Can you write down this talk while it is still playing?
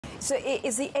So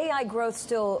is the AI growth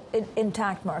still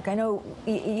intact, Mark? I know,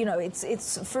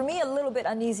 it's for me a little bit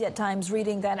uneasy at times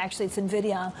reading that actually it's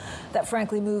NVIDIA that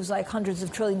frankly moves like hundreds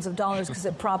of trillions of dollars because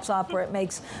it props up or it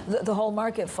makes the whole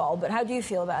market fall. But how do you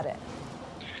feel about it?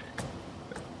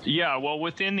 Yeah, well,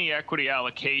 within the equity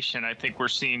allocation, I think we're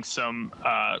seeing some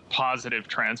positive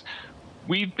trends.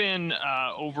 We've been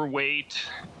overweight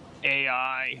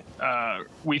AI.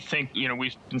 We think,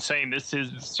 we've been saying this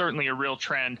is certainly a real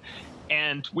trend.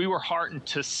 And we were heartened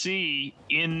to see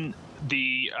in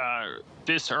the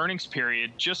this earnings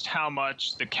period just how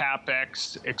much the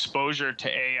CapEx exposure to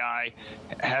AI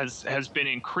has been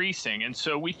increasing. And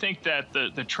so we think that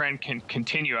the trend can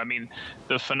continue. I mean,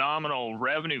 the phenomenal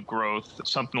revenue growth,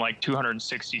 something like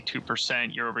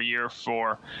 262% year over year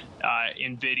for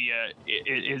NVIDIA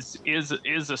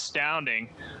is astounding.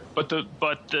 But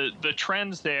the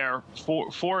trends there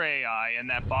for AI and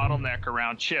that bottleneck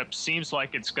around chips seems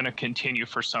like it's going to continue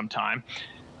for some time.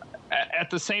 At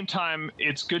the same time,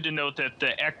 it's good to note that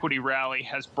the equity rally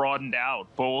has broadened out,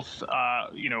 both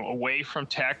away from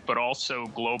tech, but also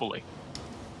globally.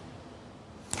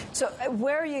 So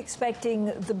where are you expecting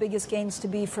the biggest gains to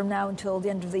be from now until the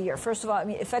end of the year? First of all, I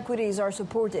mean, if equities are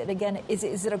supported, again, is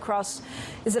it across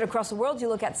the world? Do you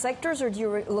look at sectors or do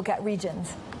you look at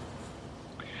regions?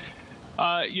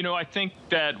 I think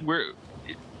that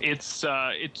it's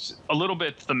a little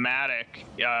bit thematic,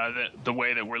 the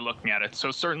way that we're looking at it.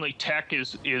 So certainly tech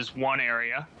is one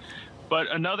area, but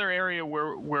another area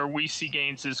where we see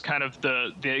gains is kind of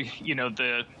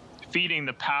the feeding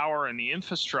the power and the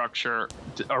infrastructure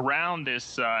around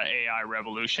this AI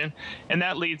revolution, and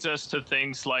that leads us to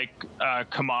things like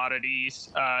commodities,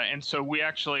 and so we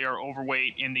actually are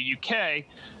overweight in the UK,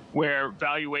 where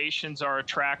valuations are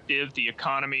attractive, the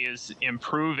economy is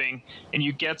improving, and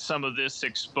you get some of this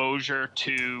exposure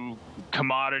to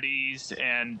commodities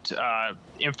and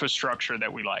infrastructure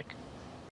that we like.